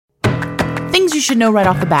you should know right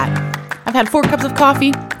off the bat. I've had 4 cups of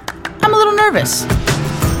coffee. I'm a little nervous.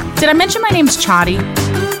 Did I mention my name's Chadi?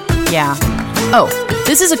 Yeah. Oh,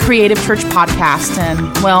 this is a Creative Church podcast, and,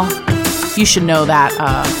 well, you should know that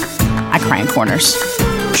I cry in corners.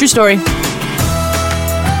 True story.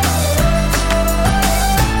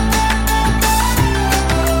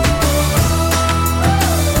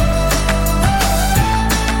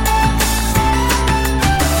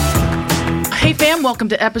 Hey fam, welcome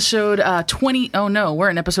to episode 20. Oh no, we're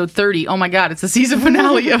in episode 30. Oh my god, it's the season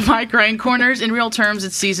finale of My Crying Corners. In real terms,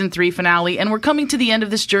 it's season 3 finale, and we're coming to the end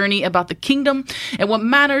of this journey about the kingdom and what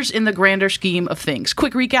matters in the grander scheme of things.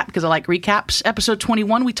 Quick recap, because I like recaps. Episode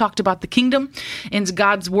 21, we talked about the kingdom and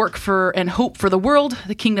God's work for and hope for the world.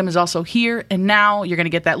 The kingdom is also here, and now you're going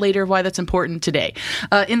to get that later, why that's important today.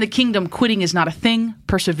 In the kingdom, quitting is not a thing.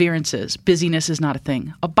 Perseverance is. Busyness is not a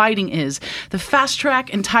thing. Abiding is. The fast track,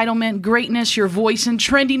 entitlement, greatness, your voice, and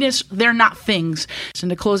trendiness, they're not things. So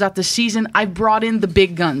to close out this season, I've brought in the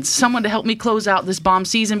big guns, someone to help me close out this bomb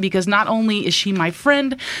season, because not only is she my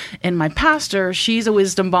friend and my pastor, she's a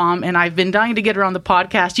wisdom bomb, and I've been dying to get her on the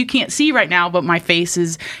podcast. You can't see right now, but my face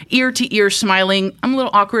is ear to ear smiling. I'm a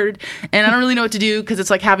little awkward, and I don't really know what to do because it's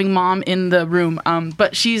like having mom in the room.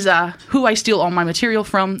 But she's who I steal all my material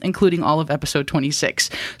from, including all of episode 26.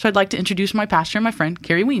 So I'd like to introduce my pastor and my friend,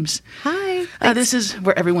 Carrie Weems. Hi. This is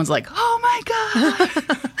where everyone's like, oh my God.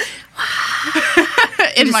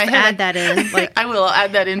 In my head. Add that in. Like, I'll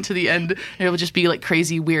add that into the end. It will just be like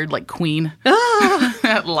crazy, weird, like Queen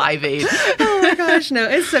at Live Aid. Oh my gosh. No,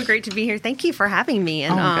 it's so great to be here. Thank you for having me.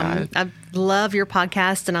 And I love your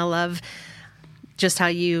podcast, and I love just how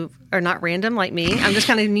you are not random like me. I'm just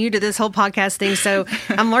kind of new to this whole podcast thing. So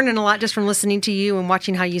I'm learning a lot just from listening to you and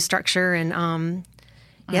watching how you structure. And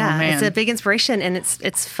it's a big inspiration, and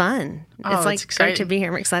it's fun. It's great to be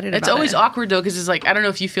here. I'm excited about it. It's always awkward, though, because it's like, I don't know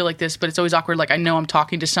if you feel like this, but it's always awkward. Like, I know I'm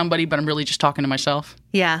talking to somebody, but I'm really just talking to myself.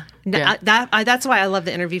 Yeah. That's why I love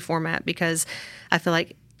the interview format, because I feel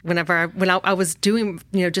like when I was doing,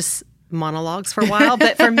 just monologues for a while,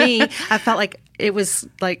 but for me, I felt like it was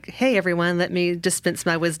like, hey, everyone, let me dispense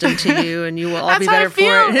my wisdom to you, and you will all be better for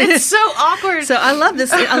it. It's so awkward. So I love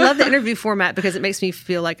this. I love the interview format because it makes me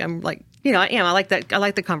feel like I'm like, I am. I like that. I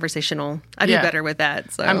like the conversational. I do better with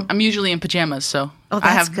that. So I'm usually in pajamas, so I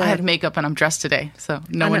have makeup and I'm dressed today, so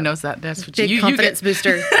no one knows that. That's what big confidence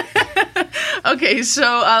booster. Okay,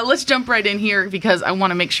 so let's jump right in here, because I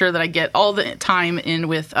want to make sure that I get all the time in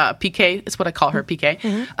with PK. It's what I call her, PK.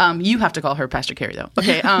 Mm-hmm. You have to call her Pastor Carrie, though.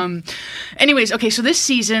 Okay. Anyways, okay, so this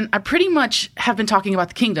season, I pretty much have been talking about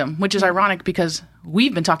the kingdom, which is ironic because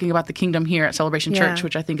we've been talking about the kingdom here at Celebration Church,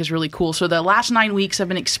 which I think is really cool. So the last 9 weeks, I've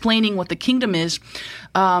been explaining what the kingdom is,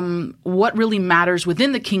 what really matters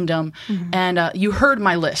within the kingdom, and you heard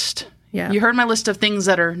my list. Yeah. You heard my list of things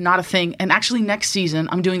that are not a thing. And actually, next season,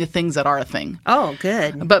 I'm doing the things that are a thing. Oh,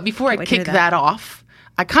 good. But before I kick that off,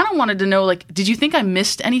 I kind of wanted to know, like, did you think I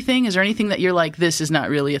missed anything? Is there anything that you're like, this is not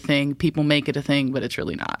really a thing? People make it a thing, but it's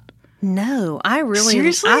really not. No,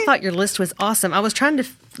 Seriously? I thought your list was awesome. I was trying to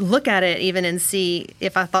look at it even and see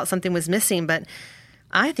if I thought something was missing, but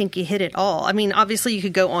I think you hit it all. I mean, obviously you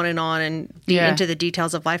could go on and into the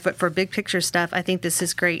details of life, but for big picture stuff, I think this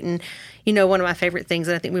is great. And, one of my favorite things,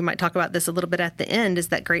 and I think we might talk about this a little bit at the end, is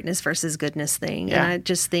that greatness versus goodness thing. Yeah. And I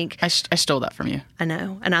just think... I stole that from you. I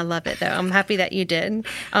know, and I love it, though. I'm happy that you did.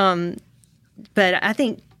 But I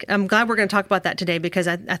think I'm glad we're going to talk about that today, because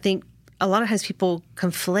I think a lot of times people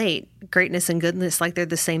conflate greatness and goodness like they're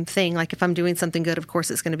the same thing. Like, if I'm doing something good, of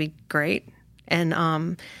course it's going to be great. And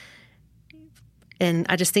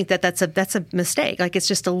I just think that that's a mistake. Like, it's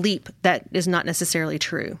just a leap that is not necessarily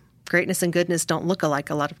true. Greatness and goodness don't look alike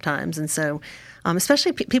a lot of times. And so,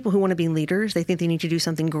 especially people who want to be leaders, they think they need to do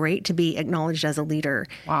something great to be acknowledged as a leader.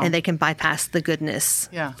 Wow. And they can bypass the goodness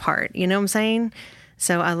part. You know what I'm saying?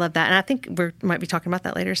 So I love that. And I think we might be talking about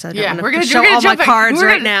that later. So I don't want to show all my cards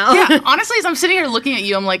right now. Yeah, honestly, as I'm sitting here looking at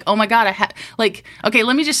you, I'm like, oh my God, okay,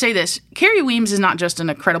 let me just say this. Carrie Weems is not just an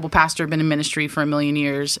incredible pastor, been in ministry for a million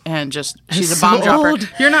years, and she's a bomb dropper.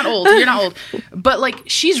 You're not old. But like,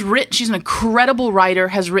 she's an incredible writer,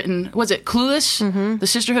 has written, was it Clueless, The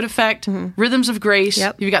Sisterhood Effect, Rhythms of Grace.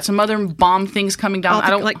 Yep. You've got some other bomb things coming down.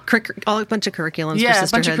 All a bunch of curriculums for sisterhood.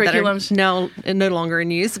 A bunch of curriculums. That are no longer in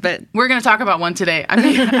use, but we're going to talk about one today.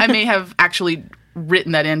 I may have actually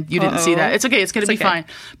written that in. You didn't see that. It's okay. It's going to be fine.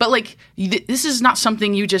 But like, this is not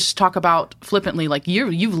something you just talk about flippantly. Like,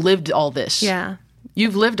 you've lived all this. Yeah.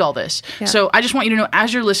 You've lived all this. Yeah. So I just want you to know,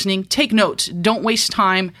 as you're listening, take notes. Don't waste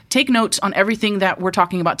time. Take notes on everything that we're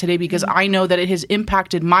talking about today, because I know that it has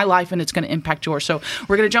impacted my life and it's going to impact yours. So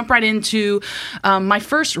we're going to jump right into my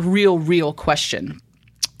first real question.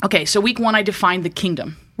 Okay, so week 1, I defined the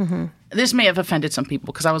kingdom. This may have offended some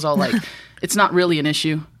people because I was all like, it's not really an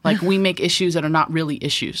issue. Like, we make issues that are not really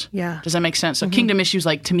issues. Yeah. Does that make sense? So kingdom issues,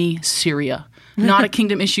 like, to me, Syria. Not a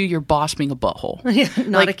kingdom issue, your boss being a butthole.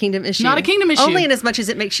 Not a kingdom issue. Not a kingdom issue. Only in as much as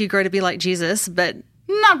it makes you grow to be like Jesus, but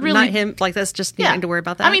not really. not him. Like, that's just you need to worry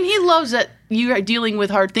about that. I mean, he loves that you are dealing with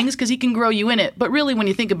hard things because he can grow you in it. But really, when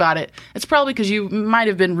you think about it, it's probably because you might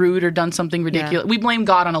have been rude or done something ridiculous. We blame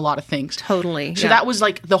God on a lot of things. Totally. So that was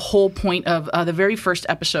like the whole point of the very first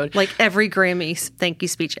episode. Like every Grammy thank you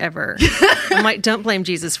speech ever. I'm like, don't blame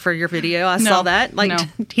Jesus for your video. I saw that. Like,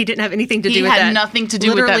 he didn't have anything to do with that. He had nothing to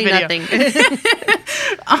do with that video.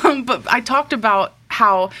 Nothing. But I talked about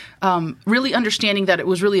how really understanding that it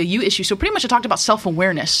was really a you issue. So pretty much I talked about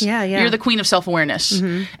self-awareness. Yeah. You're the queen of self-awareness.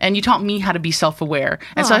 And you taught me how to be self-aware.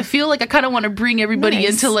 And so I feel like I kind of want to bring everybody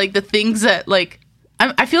into like the things that like,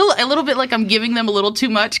 I feel a little bit like I'm giving them a little too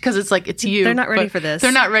much because it's like, it's you. They're not ready for this.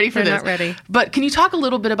 They're not ready for this. They're not ready. But can you talk a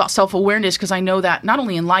little bit about self-awareness? Because I know that not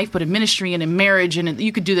only in life, but in ministry and in marriage, and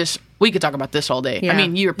you could do this. We could talk about this all day. Yeah, I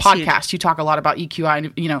mean, your podcast, you talk a lot about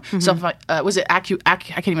EQI and, self, was it I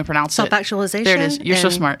can't even pronounce it. Self-actualization. There it is. You're so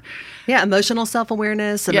smart. Yeah, emotional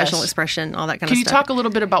self-awareness, emotional expression, all that kind of stuff. Can you talk a little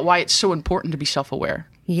bit about why it's so important to be self-aware?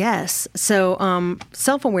 Yes. So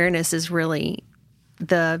self-awareness is really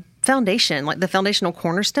the foundation, like the foundational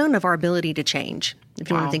cornerstone of our ability to change, if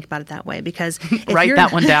you want to think about it that way. Because write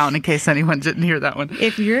that one down in case anyone didn't hear that one.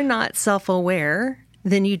 If you're not self-aware,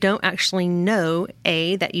 then you don't actually know,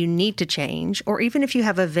 A, that you need to change, or even if you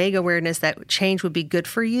have a vague awareness that change would be good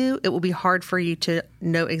for you, it will be hard for you to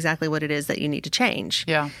know exactly what it is that you need to change.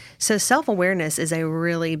 Yeah. So self-awareness is a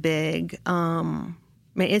really big,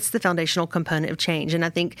 it's the foundational component of change. And I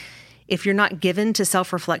think if you're not given to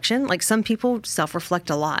self-reflection, like some people self-reflect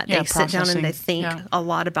a lot. Yeah, they sit down and they think a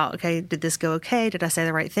lot about, okay, did this go okay? Did I say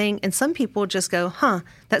the right thing? And some people just go,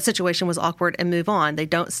 that situation was awkward and move on. They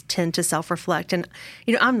don't tend to self-reflect. And,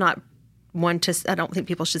 I'm not one to, I don't think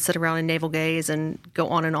people should sit around and navel gaze and go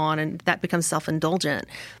on, and that becomes self-indulgent.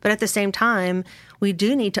 But at the same time, we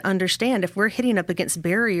do need to understand if we're hitting up against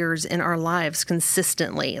barriers in our lives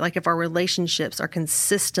consistently, like if our relationships are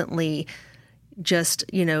consistently just,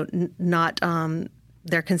 not,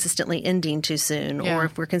 they're consistently ending too soon, or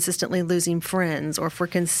if we're consistently losing friends, or if we're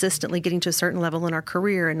consistently getting to a certain level in our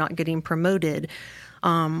career and not getting promoted,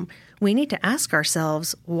 we need to ask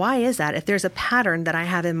ourselves, why is that? If there's a pattern that I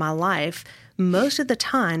have in my life, most of the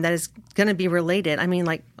time that is going to be related. I mean,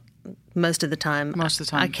 like, most of the time.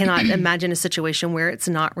 I cannot imagine a situation where it's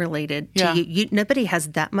not related to you. Nobody has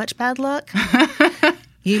that much bad luck.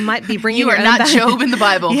 You might be bringing your own not Job in the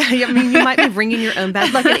Bible. I mean, you might be bringing your own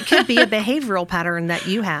bad luck. And it could be a behavioral pattern that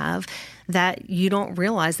you have that you don't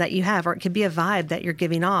realize that you have, or it could be a vibe that you're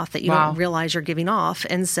giving off that you don't realize you're giving off.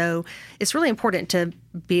 And so it's really important to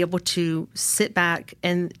be able to sit back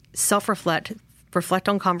and self-reflect, reflect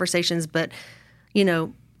on conversations, but,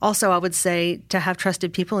 also I would say to have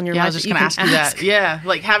trusted people in your life. I was just going to ask you that. Yeah,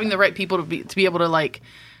 like having the right people to be able to like.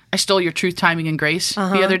 I stole your truth, timing, and grace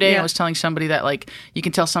the other day. I was telling somebody that, like, you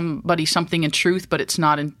can tell somebody something in truth, but it's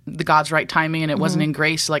not in the God's right timing, and it wasn't in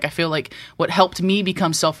grace. Like, I feel like what helped me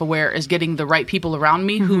become self-aware is getting the right people around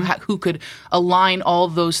me who could align all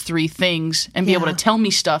those three things and be able to tell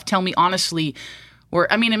me stuff, tell me honestly.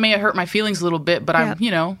 Or, I mean, it may have hurt my feelings a little bit, but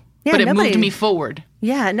but it moved me forward.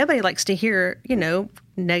 Yeah, nobody likes to hear,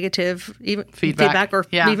 negative even feedback or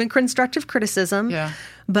even constructive criticism. Yeah.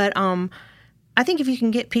 But I think if you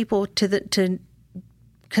can get people to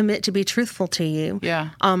commit to be truthful to you,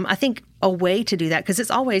 I think a way to do that, because it's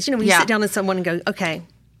always, when you sit down with someone and go, okay,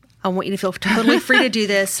 I want you to feel totally free to do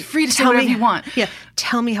this. Free to say whatever you want. Yeah.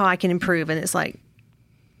 Tell me how I can improve. And it's like,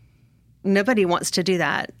 nobody wants to do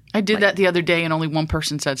that. I did that the other day and only one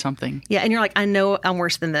person said something. Yeah. And you're like, I know I'm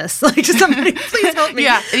worse than this. Like, somebody please help me.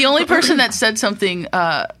 Yeah. The only person that said something,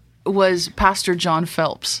 was Pastor John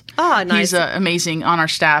Phelps. Oh, nice. He's amazing on our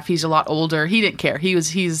staff. He's a lot older. He didn't care.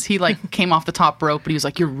 He like came off the top rope, but he was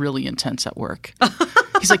like, "You're really intense at work."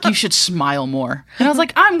 He's like, "You should smile more." And I was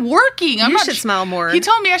like, "I'm working. You should smile more." He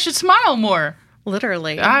told me I should smile more.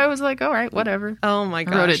 Literally. I was like, all right, whatever. Oh my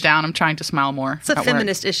gosh. I wrote it down. I'm trying to smile more. It's a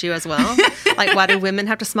feminist issue as well. Like, why do women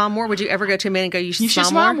have to smile more? Would you ever go to a man and go, you should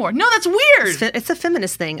smile more? No, that's weird. It's a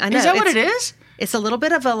feminist thing. I know. Is that what it is? It's a little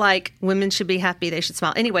bit of a like, women should be happy, they should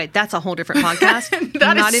smile. Anyway, that's a whole different podcast.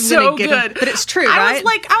 That not is even so good. But it's true, right?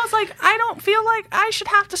 I was like, I don't feel like I should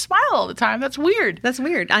have to smile all the time. That's weird. That's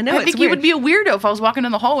weird. I know. I think you would be a weirdo if I was walking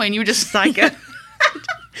in the hallway and you were just like,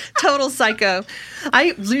 Total psycho.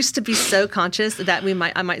 I used to be so conscious that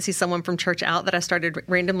I might see someone from church out that I started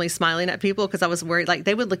randomly smiling at people because I was worried like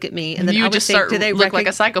they would look at me and then you I would just think, start do they look like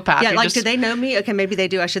a psychopath? Yeah, You're like just... do they know me? Okay, maybe they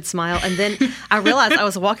do. I should smile. And then I realized I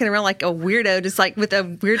was walking around like a weirdo, just like with a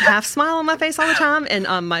weird half smile on my face all the time. And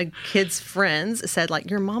my kids' friends said like,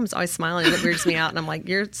 your mom's always smiling and it weirds me out. And I'm like,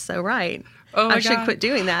 you're so right. Oh my I should God. quit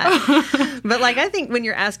doing that. But like I think when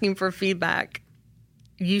you're asking for feedback,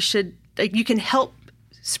 you can help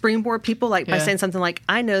springboard people like by saying something like,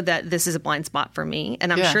 I know that this is a blind spot for me,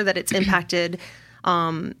 and I'm sure that it's impacted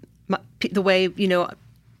the way,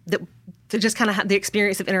 just kind of have the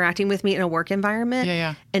experience of interacting with me in a work environment.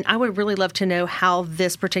 Yeah. And I would really love to know how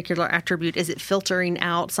this particular attribute, is it filtering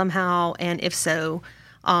out somehow? And if so,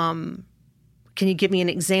 can you give me an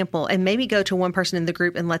example? And maybe go to one person in the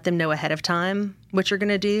group and let them know ahead of time what you're going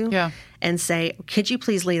to do. Yeah. And say, could you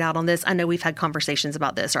please lead out on this? I know we've had conversations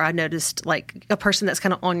about this, or I noticed like a person that's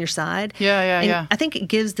kind of on your side. Yeah. I think it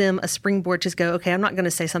gives them a springboard to go, okay, I'm not going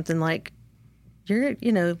to say something like, you're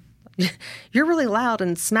really loud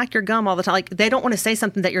and smack your gum all the time. Like they don't want to say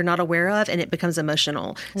something that you're not aware of and it becomes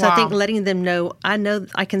emotional. So I think letting them know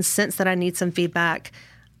I can sense that I need some feedback.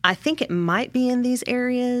 I think it might be in these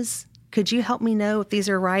areas. Could you help me know if these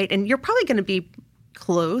are right? And you're probably going to be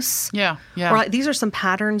close. Yeah. Or like, these are some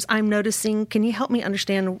patterns I'm noticing. Can you help me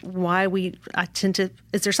understand why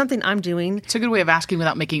is there something I'm doing? It's a good way of asking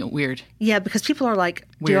without making it weird. Yeah, because people are like,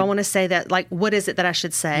 do I want to say that? Like, what is it that I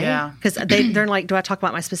should say? Yeah. Because they're like, do I talk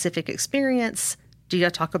about my specific experience? Do I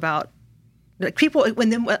talk about like people?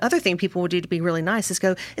 When then other thing people would do to be really nice is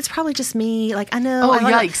go, it's probably just me. Like I know. Oh,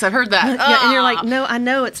 yikes! I've heard that. Yeah, and you're like, no, I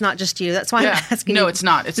know it's not just you. That's why I'm asking. No, you. it's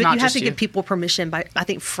not. It's But not you have just to you. give people permission by, I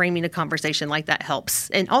think, framing a conversation like that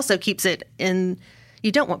helps, and also keeps it in.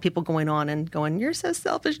 You don't want people going on and going, you're so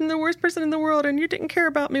selfish and the worst person in the world, and you didn't care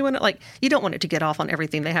about me when you don't want it to get off on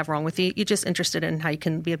everything they have wrong with you. You're just interested in how you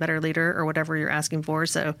can be a better leader or whatever you're asking for.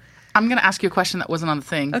 So I'm going to ask you a question that wasn't on the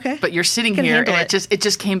thing. Okay. But you're sitting Can here handle and it. it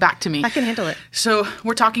just came back to me. I can handle it. So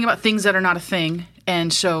we're talking about things that are not a thing.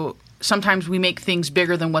 And so sometimes we make things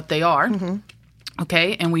bigger than what they are. Mm-hmm.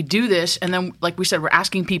 Okay. And we do this. And then, like we said, we're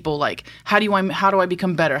asking people like, how do I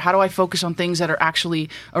become better? How do I focus on things that are actually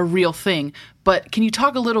a real thing? But can you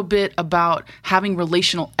talk a little bit about having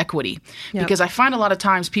relational equity? Yep. Because I find a lot of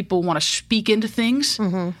times people want to speak into things.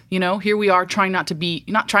 Mm-hmm. Here we are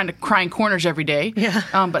not trying to cry in corners every day.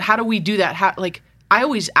 Yeah. But how do we do that? I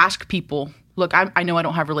always ask people, look, I know I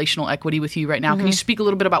don't have relational equity with you right now. Can you speak a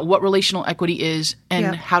little bit about what relational equity is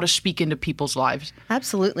and how to speak into people's lives?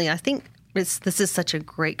 Absolutely. I think this is such a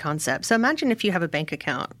great concept. So imagine if you have a bank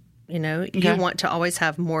account. You want to always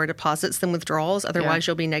have more deposits than withdrawals. Otherwise,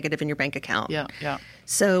 you'll be negative in your bank account. Yeah.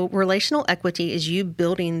 So relational equity is you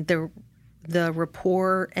building the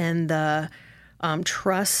rapport and the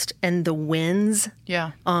trust and the wins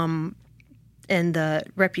Yeah. and the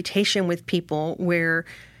reputation with people where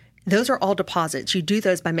those are all deposits. You do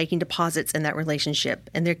those by making deposits in that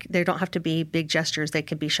relationship. And they don't have to be big gestures. They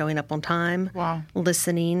could be showing up on time,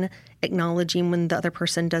 listening, acknowledging when the other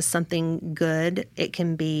person does something good. It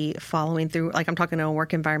can be following through, like I'm talking in a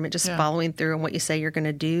work environment, just following through on what you say you're going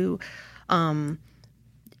to do.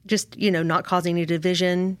 Just, not causing any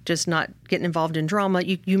division, just not getting involved in drama.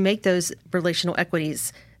 You make those relational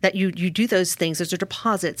equities that you do those things. Those are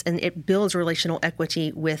deposits, and it builds relational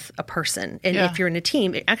equity with a person. And if you're in a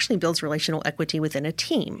team, it actually builds relational equity within a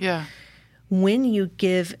team. Yeah. When you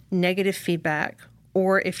give negative feedback,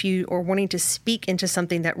 or if you are wanting to speak into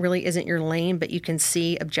something that really isn't your lane, but you can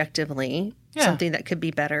see objectively something that could be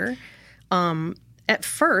better, at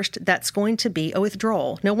first, that's going to be a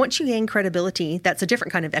withdrawal. Now, once you gain credibility, that's a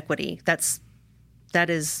different kind of equity. That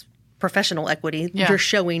is professional equity. Yeah. You're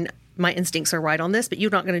showing my instincts are right on this, but you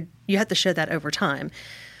have to show that over time.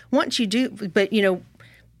 Once you do, but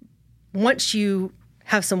once you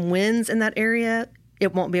have some wins in that area,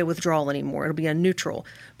 it won't be a withdrawal anymore. It'll be a neutral.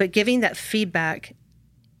 But giving that feedback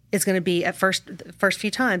is going to be the first few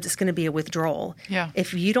times, it's going to be a withdrawal. Yeah.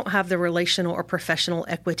 If you don't have the relational or professional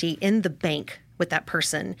equity in the bank with that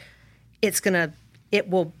person, it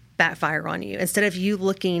will backfire on you. Instead of you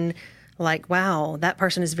looking like, wow, that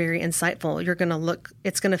person is very insightful,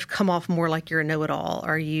 it's going to come off more like you're a know-it-all,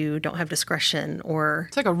 or you don't have discretion, or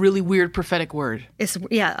It's like a really weird prophetic word. it's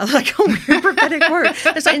like a weird prophetic word.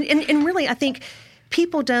 It's like, and really, I think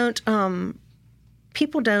people don't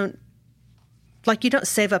like, you don't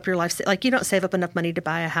save up your life. Like, you don't save up enough money to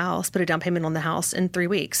buy a house, put a down payment on the house in 3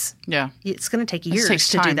 weeks. Yeah. It's going to take years takes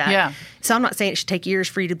to do time, that. yeah. So I'm not saying it should take years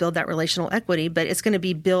for you to build that relational equity, but it's going to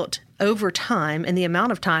be built over time, and the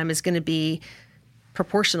amount of time is going to be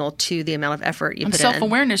proportional to the amount of effort you And put in.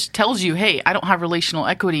 self-awareness tells you, hey, I don't have relational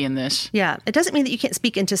equity in this. Yeah, it doesn't mean that you can't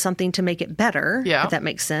speak into something to make it better. Yeah. If that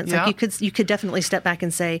makes sense. Yeah. Like you could definitely step back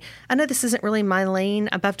and say, I know this isn't really my lane.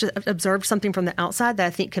 I've observed something from the outside that I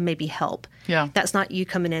think can maybe help. Yeah. That's not you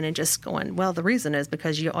coming in and just going, well, the reason is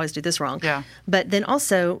because you always do this wrong. Yeah. But then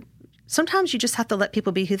also, sometimes you just have to let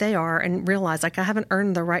people be who they are and realize, like, I haven't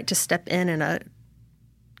earned the right to step in a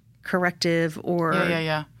corrective or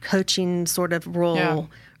coaching sort of role,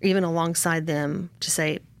 even alongside them, to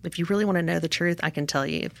say, if you really want to know the truth, I can tell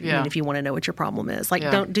you. If you want to know what your problem is, like,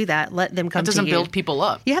 don't do that. Let them come to you. It doesn't build people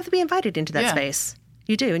up. You have to be invited into that space.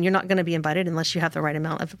 You do, and you're not going to be invited unless you have the right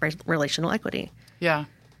amount of relational equity. Yeah.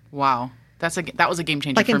 Wow. That was a game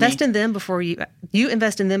changer like for me. invest in them before you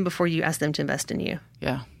invest in them before you ask them to invest in you.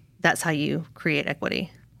 Yeah. That's how you create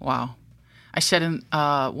equity. Wow. I said in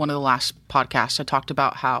one of the last podcasts, I talked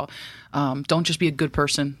about how don't just be a good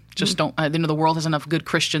person. Just don't. The world has enough good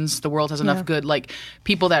Christians. The world has enough good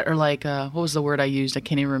people that are what was the word I used? I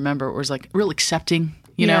can't even remember. It was like real accepting.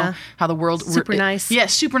 You know how the world super nice. Yeah,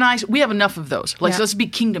 super nice. We have enough of those. So let's be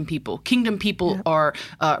kingdom people. Kingdom people are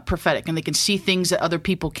prophetic, and they can see things that other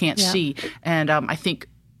people can't see. And I think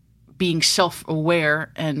being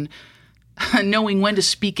self-aware and knowing when to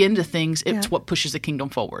speak into things, it's what pushes the kingdom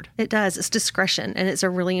forward. It does. It's discretion, and it's a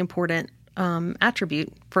really important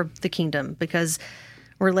attribute for the kingdom, because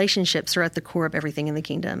relationships are at the core of everything in the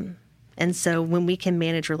kingdom. And so when we can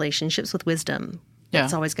manage relationships with wisdom,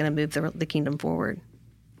 it's always going to move the kingdom forward.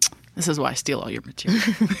 This is why I steal all your material.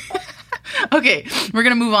 Okay, we're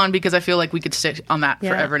going to move on because I feel like we could stay on that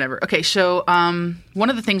forever and ever. Okay, so one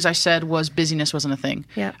of the things I said was busyness wasn't a thing.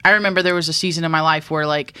 Yeah. I remember there was a season in my life where,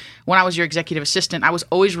 when I was your executive assistant, I was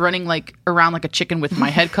always running around like a chicken with my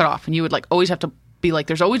head cut off, and you would always have to be like,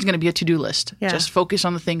 there's always going to be a to-do list. Yeah. Just focus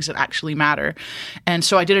on the things that actually matter. And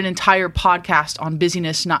so I did an entire podcast on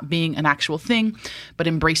busyness not being an actual thing, but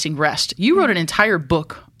embracing rest. You wrote an entire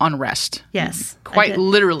book on rest. Yes. Quite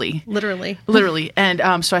literally. Literally.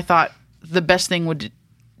 And so I thought the best thing would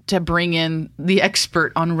to bring in the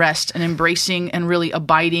expert on rest and embracing and really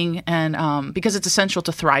abiding, and because it's essential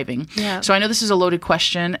to thriving. Yeah. So I know this is a loaded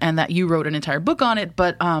question and that you wrote an entire book on it,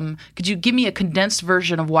 but could you give me a condensed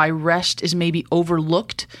version of why rest is maybe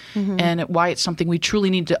overlooked and why it's something we truly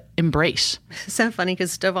need to embrace? It's so funny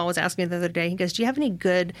because Stovall was asking me the other day, he goes, do you have any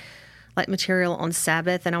good material on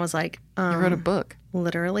Sabbath? And I was like, You wrote a book.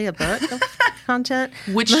 Literally a book of content.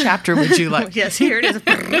 Which chapter would you like? Yes, here it is.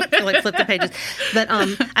 Flip the pages. But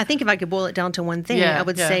I think if I could boil it down to one thing, I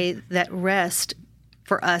would say that rest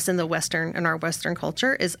for us in our Western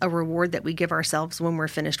culture is a reward that we give ourselves when we're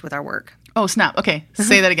finished with our work. Oh, snap. Okay.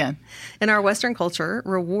 Say that again. In our Western culture,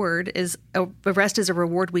 rest is a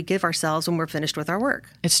reward we give ourselves when we're finished with our work.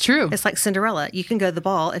 It's true. It's like Cinderella. You can go to the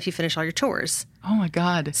ball if you finish all your chores. Oh my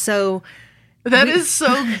God. So that is so.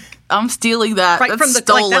 I'm stealing that. Right That's from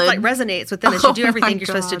stolen. that resonates with them. As you do everything you're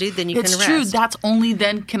supposed to do, then you can rest. It's true. That's only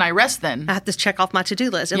then can I rest. Then I have to check off my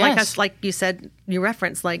to-do list. And like you said, you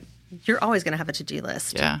referenced, you're always going to have a to-do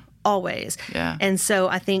list. Yeah. Always. Yeah. And so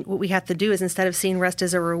I think what we have to do is, instead of seeing rest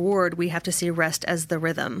as a reward, we have to see rest as the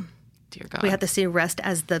rhythm. Dear God. We have to see rest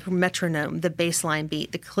as the metronome, the baseline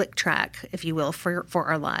beat, the click track, if you will, for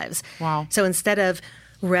our lives. Wow. So instead of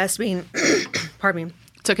rest being, pardon me.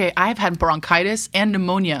 It's okay. I've had bronchitis and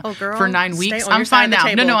pneumonia for 9 weeks. I'm fine now.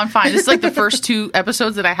 No, I'm fine. This is like the first 2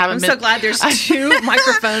 episodes that I haven't been. I'm so glad there's 2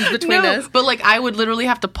 microphones between us. But I would literally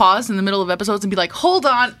have to pause in the middle of episodes and be like, hold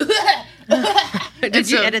on.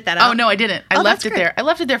 Did you edit that out? Oh, no, I didn't. I left it there. I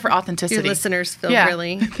left it there for authenticity. Your listeners feel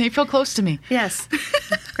really... They feel close to me. Yes.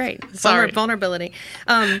 Great. Sorry. Vulnerability.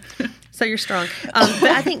 So you're strong. But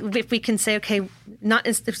I think if we can say, okay,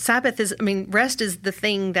 if Sabbath is, rest is the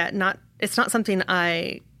thing that it's not something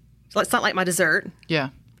it's not like my dessert. Yeah.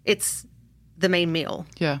 It's the main meal.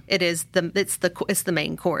 Yeah. It's the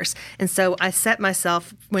main course. And so I set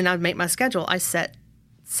myself, when I make my schedule, I set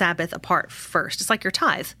Sabbath apart first. It's like your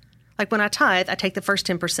tithe. Like when I tithe, I take the first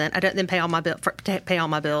 10%. I don't then pay all my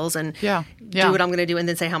bills and do what I'm going to do, and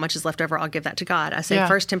then say how much is left over. I'll give that to God. I say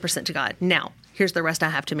first 10% to God. Now, here's the rest I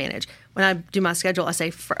have to manage. When I do my schedule, I say,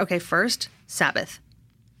 first Sabbath.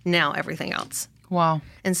 Now everything else. Wow.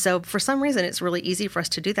 And so for some reason, it's really easy for us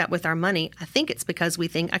to do that with our money. I think it's because we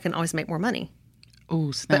think I can always make more money.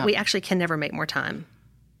 Oh, snap. But we actually can never make more time.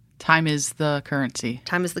 Time is the currency.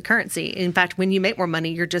 Time is the currency. In fact, when you make more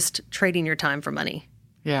money, you're just trading your time for money.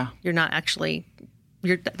 Yeah. You're not actually...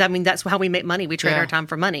 that's how we make money. We trade our time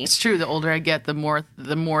for money. It's true. The older I get, the more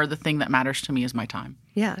the thing that matters to me is my time.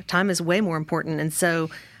 Yeah. Time is way more important. And so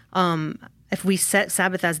if we set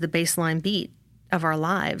Sabbath as the baseline beat of our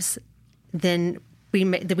lives, then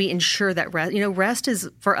we ensure that rest. Rest is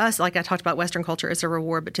for us, like I talked about, Western culture is a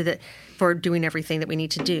reward, but for doing everything that we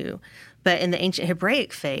need to do. But in the ancient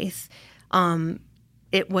Hebraic faith,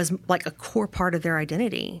 it was like a core part of their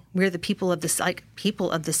identity. We're the people of the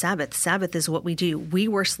Sabbath. Sabbath is what we do. We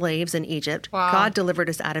were slaves in Egypt. Wow. God delivered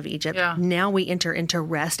us out of Egypt. Yeah. Now we enter into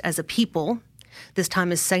rest as a people. This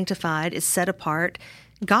time is sanctified, is set apart.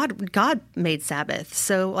 God made Sabbath.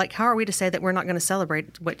 So, how are we to say that we're not going to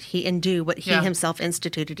celebrate what he himself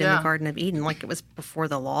instituted in the Garden of Eden? Like, it was before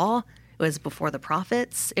the law. It was before the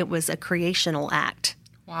prophets. It was a creational act.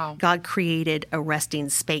 Wow. God created a resting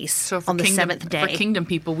space on the seventh day. For kingdom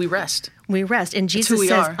people, we rest. We rest. And Jesus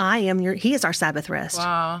says, he is our Sabbath rest.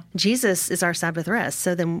 Wow. Jesus is our Sabbath rest.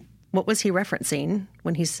 So then what was he referencing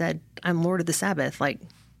when he said, I'm Lord of the Sabbath?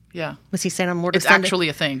 Was he saying I'm Lord of Sunday? It's actually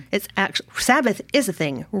a thing. Sabbath is a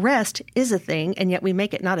thing. Rest is a thing, and yet we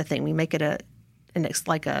make it not a thing. We make it an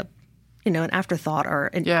afterthought or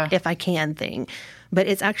an if I can thing. But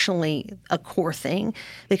it's actually a core thing,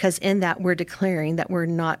 because in that we're declaring that we're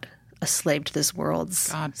not a slave to this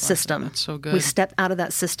world's system. That's so good. We stepped out of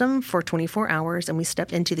that system for 24 hours and we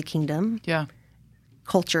stepped into the kingdom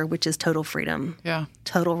culture, which is total freedom,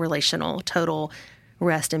 total relational, total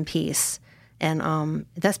rest and peace. And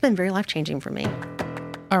that's been very life-changing for me.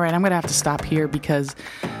 All right, I'm going to have to stop here, because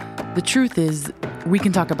the truth is we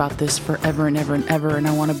can talk about this forever and ever and ever, and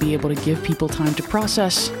I want to be able to give people time to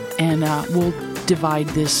process, and we'll divide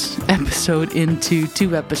this episode into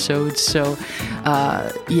 2 episodes. So,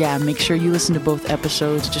 make sure you listen to both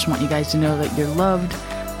episodes. Just want you guys to know that you're loved.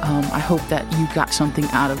 I hope that you got something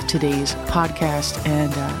out of today's podcast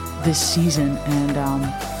and this season.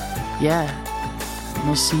 And,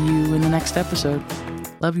 we'll see you in the next episode.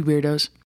 Love you, weirdos.